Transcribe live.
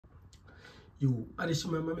You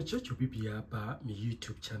additional my church will be about my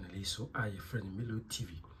YouTube channel, so I friend Milo TV.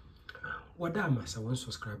 What I must I want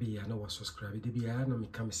subscribe here, no subscribe, the BIA no me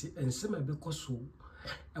come see, and some because so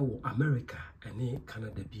America and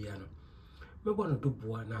Canada Biano. Me wanna do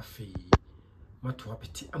buana fee,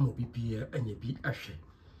 Matuapiti, Amobibia, and ye be ashe.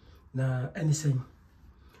 Na anything,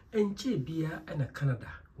 and Bia and a Canada,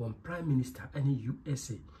 one Prime Minister, any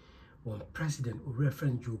USA, one President or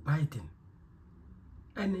Reverend Joe Biden.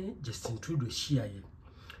 Ane Justin Trudeau shia ye.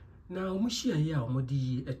 Na omo shia ye a omo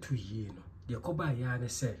di etu ye no. De koba ya ne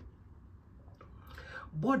se.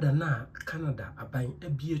 Border na Canada aban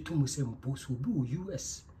ebie to mu se mpo so bi wo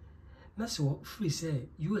US. Na se wo free se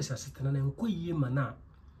US asetena na nko yie ma na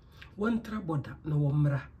one tra border na wo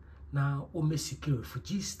mra na o mesiki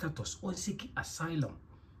refugee status on seek asylum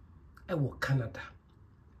e wo Canada.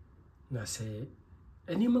 Na se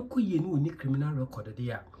eni makoyie no ni criminal record de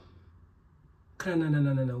ya.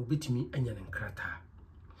 Na ubitimi anya nkrata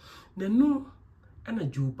na no ana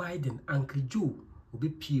Joe Biden Uncle Joe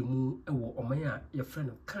obepie mu ewo omanya ye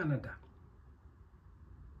friend Canada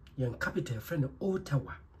yan capital friend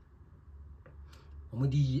Ottawa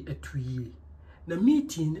omodi etuye na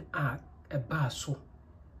meeting a eba so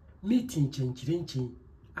meeting chenchirenchin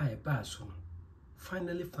a eba so no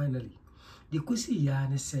finally the kusi ya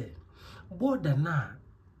ne say border na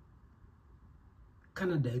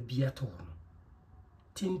Canada biato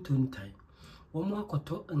Tintuntai, Wamo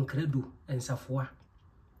akoto nkredu ensafua.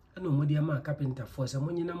 Ano modi ama carpenter force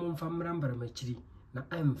amonyi na momfa mrambara machiri na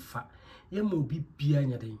emfa. Ye mo bibia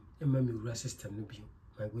nyade emma me wura system no bio.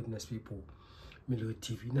 My goodness people, Milo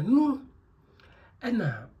TV. Na no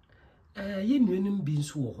ena ye nuenum bi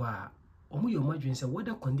nso wo ho a omo ye omo adwen se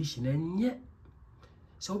weather condition enye.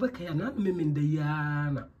 Se obeka ya na memende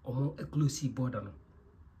ya na omo close border no.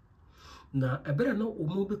 Na ebere na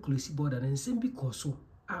omo be close border na nsem bi koso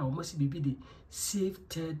omo si bibi di safe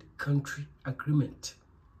third country agreement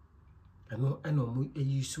ano omo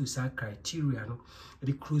use sa criteria no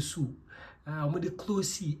the close omo the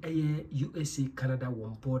close USA Canada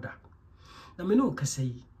one border na me no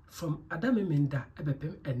kasai from adame menda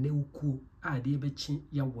ebepem ene wuku ade ebechi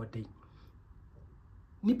ya wodai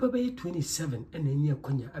nipa be 27 ene nyi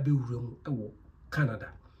akonya abewura mu ewo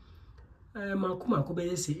Canada makuma ko be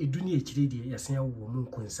yese eduni ekire die yasen awo mu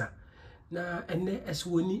nkonsa na ene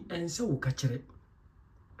eswoni ense wo kachire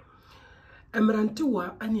emrante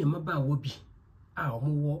wa ane maba wobi a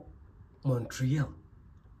omo Montreal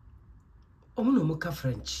omo no mo ka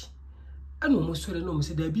French ana omo sore no mo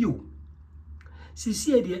se da bi o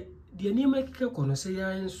sisi de ne makeke kono se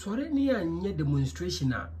ya nsore ne ya nye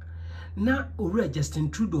demonstration na owura Justin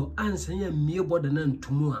Trudeau ansa ya mie border na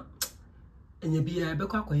ntumu a enya bia be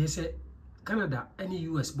kwa akoye se Canada any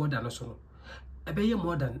US border no so no ebe ye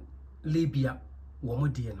more than Libya wo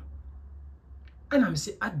modie no ana me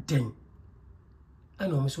se aden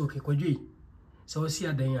ana o me so kwadwe se wo si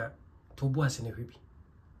aden a to bo ase ne hwebi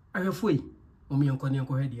ahwefoi o me enko ne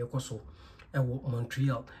enko hwe de ekoso e wo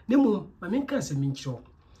Montreal ne mum ma me nka se minchiro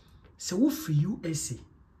se wo free USA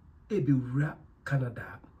e be wura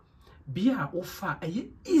Canada bia wo fa eye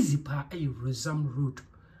easy pa Rosam Road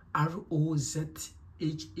ROZHAM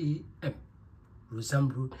Rosam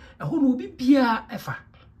Road ho no bi bia efa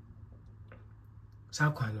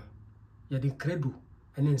sakwano ya de credo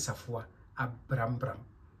ene nsafua abrambram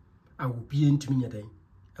awubie ntimi nyadan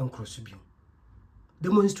enkroso bio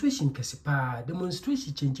demonstration kesipa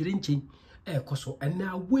demonstration chenchirenchin ekoso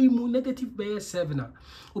ena away mu negative by 7 na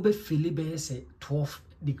obe feel by 12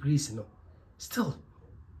 degrees no still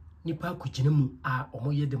nipa kugina mu a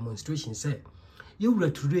omoye demonstration say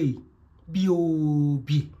yewura today bi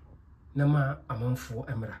na ma amanfo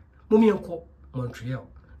emra momienko Montreal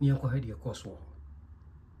ni enko hadi ekoso.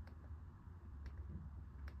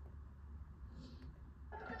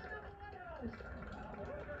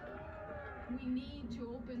 We need to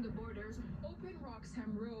open the borders, open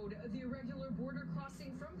Roxham Road, the irregular border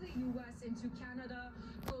crossing from the U.S. into Canada,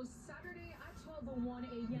 closed Saturday at 12:01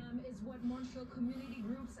 a.m. is what Montreal community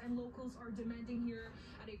groups and locals are demanding here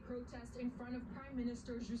at a protest in front of Prime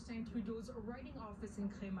Minister Justin Trudeau's writing office in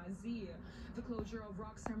Crémazie. The closure of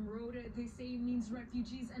Roxham Road, they say, means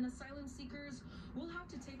refugees and asylum seekers will have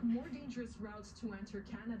to take more dangerous routes to enter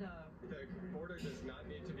Canada. The border does not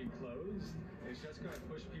need to be closed. It's just going to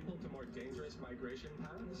push people to more dangerous migration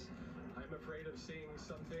paths. I'm afraid of seeing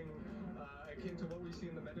something akin to what we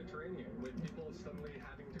see in the Mediterranean, with people suddenly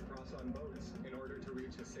having to cross on boats in order to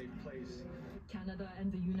reach a safe place. Canada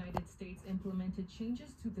and the United States implemented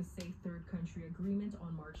changes to the Safe Third Country Agreement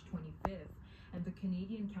on March 25th, and the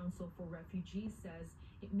Canadian Council for Refugees says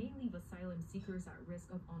It may leave asylum seekers at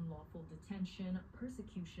risk of unlawful detention,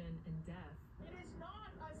 persecution, and death. It is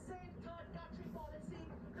not a safe third country policy.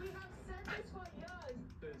 We have said this for years.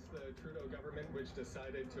 It's the Trudeau government which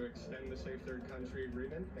decided to extend the Safe Third Country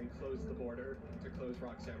Agreement and close the border to close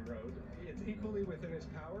Roxham Road. It's equally within his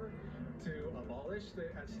power to abolish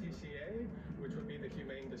the STCA, which would be the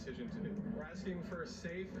humane decision to do. We're asking for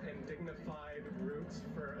safe and dignified routes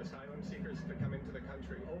for asylum seekers to come into the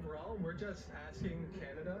country. Overall, we're just asking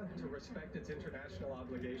Canada to respect its international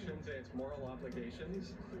obligations and its moral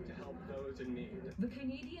obligations to help those in need. The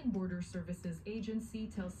Canadian Border Services Agency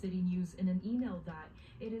tells City News in an email that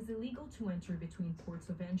it is illegal to enter between ports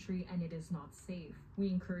of entry and it is not safe. We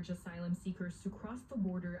encourage asylum seekers to cross the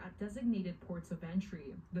border at designated ports of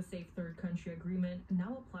entry. The Safe Third Country Agreement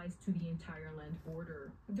now applies to the entire land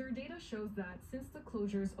border. Their data shows that since the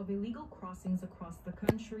closures of illegal crossings across the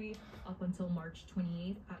country up until March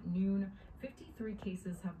 28th at noon, 53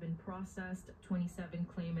 cases have been processed, 27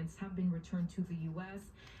 claimants have been returned to the U.S.,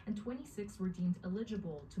 and 26 were deemed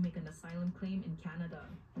eligible to make an asylum claim in Canada.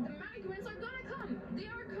 The migrants are gonna come. They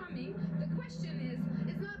are coming. The question is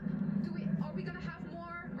not are we gonna have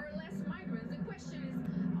more or less migrants? The question is,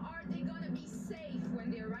 are they gonna be safe when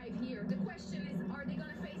they arrive here? The question is, are they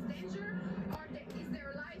gonna face danger? Is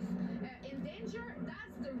their life in danger?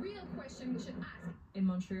 That's the real question we should ask. In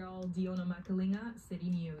Montreal, Diona Makalinga, City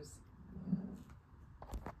News.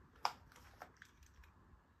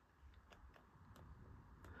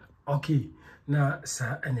 Okay, na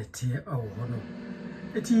sa anete awono.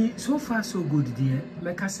 Eti so far so good dear.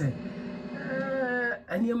 Meka say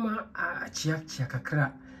anyama chia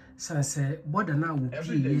kakra sanse border na wo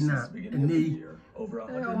pie na nei o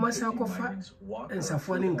masa kofa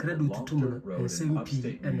ensafo ne nkredo tutum no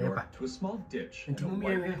SMP eneba. Enti mu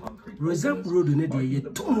mienwe Rosette Road ne de ye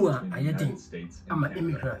tumu a ayeden ama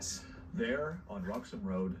immigrants. There, on Roxham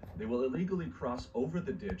Road, they will illegally cross over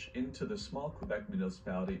the ditch into the small Quebec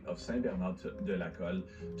municipality of Saint-Bernard-de-la-Colle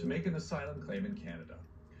to make an asylum claim in Canada.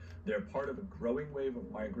 They're part of a growing wave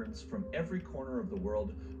of migrants from every corner of the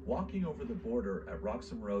world walking over the border at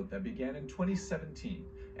Roxham Road that began in 2017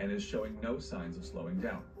 and is showing no signs of slowing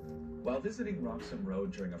down. While visiting Roxham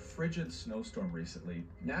Road during a frigid snowstorm recently,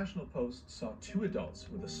 National Post saw 2 adults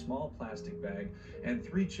with a small plastic bag and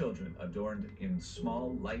 3 children adorned in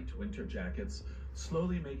small, light winter jackets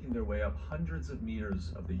slowly making their way up hundreds of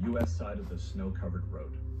meters of the U.S. side of the snow-covered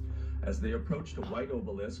road. As they approached a white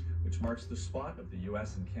obelisk, which marks the spot of the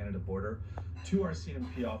U.S. and Canada border, 2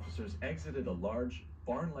 RCMP officers exited a large,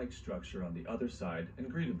 barn-like structure on the other side and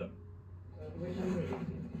greeted them.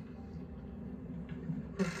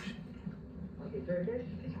 Turkish?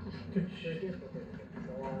 Turkish.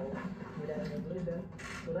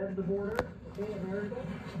 So that's the border, okay, America,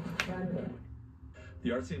 Canada. The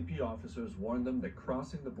RCMP officers warned them that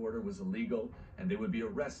crossing the border was illegal and they would be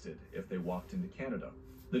arrested if they walked into Canada.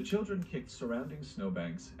 The children kicked surrounding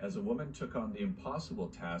snowbanks as a woman took on the impossible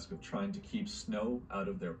task of trying to keep snow out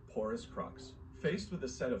of their porous Crocs. Faced with a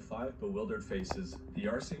set of 5 bewildered faces, the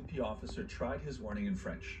RCMP officer tried his warning in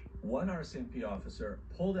French. One RCMP officer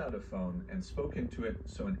pulled out a phone and spoke into it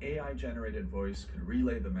so an AI-generated voice could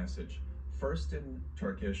relay the message, first in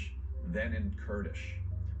Turkish, then in Kurdish.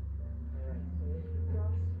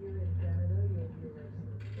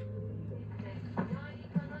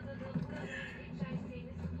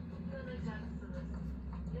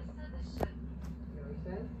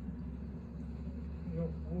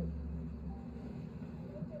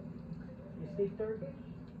 You speak Turkish?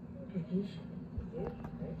 Turkish. Yes,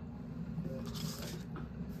 okay.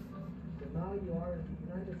 So now you are in the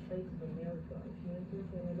United States of America. If you enter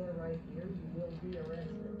Canada right here, you will be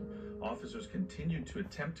arrested. Officers continued to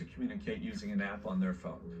attempt to communicate using an app on their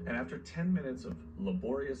phone. And after 10 minutes of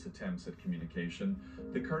laborious attempts at communication,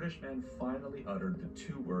 the Kurdish man finally uttered the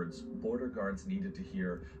 2 words border guards needed to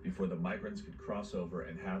hear before the migrants could cross over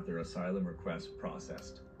and have their asylum request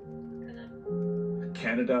processed.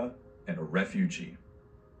 Canada and a refugee.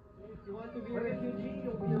 If you want to be a refugee,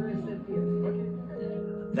 you'll be arrested here.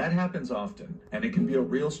 Okay. That happens often, and it can be a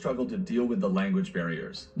real struggle to deal with the language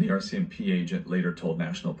barriers, the RCMP agent later told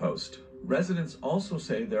National Post. Residents also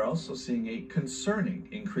say they're also seeing a concerning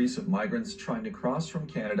increase of migrants trying to cross from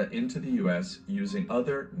Canada into the U.S. using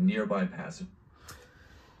other nearby passages.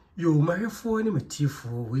 Yo, my phone is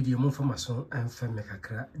matifo with the information and family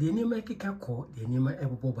kakra. The name I kick a call, the name I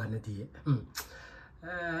ever banadi.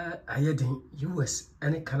 I had in US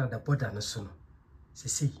and Canada border no soon.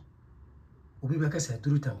 See, Ubi Bacas at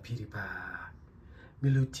Drutan Piripa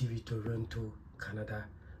Milo TV Toronto, Canada,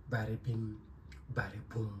 Barry Bim, Barry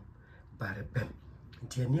Boom, Barry Bem.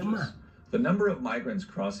 Dear Nima, The number of migrants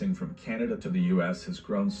crossing from Canada to the U.S. has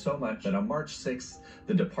grown so much that on March 6th,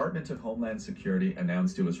 the Department of Homeland Security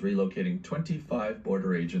announced it was relocating 25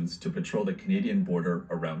 border agents to patrol the Canadian border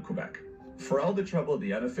around Quebec. For all the trouble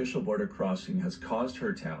the unofficial border crossing has caused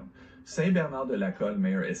her town, Saint-Bernard-de-la-Colle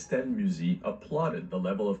Mayor Estelle Musi applauded the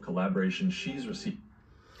level of collaboration she's received.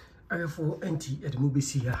 For anti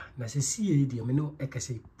Edmubisia, Nassia, the Amino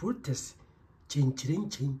Ekase protest, change,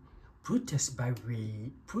 protest by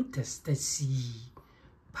way, protest that see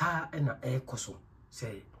pa and a air coso,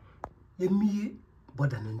 say, ye me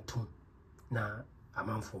bodanentum, na a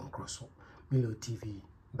man from Crosso, Milo TV,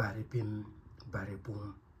 Barry Pim, Barry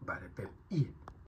Boom, Barry Pim,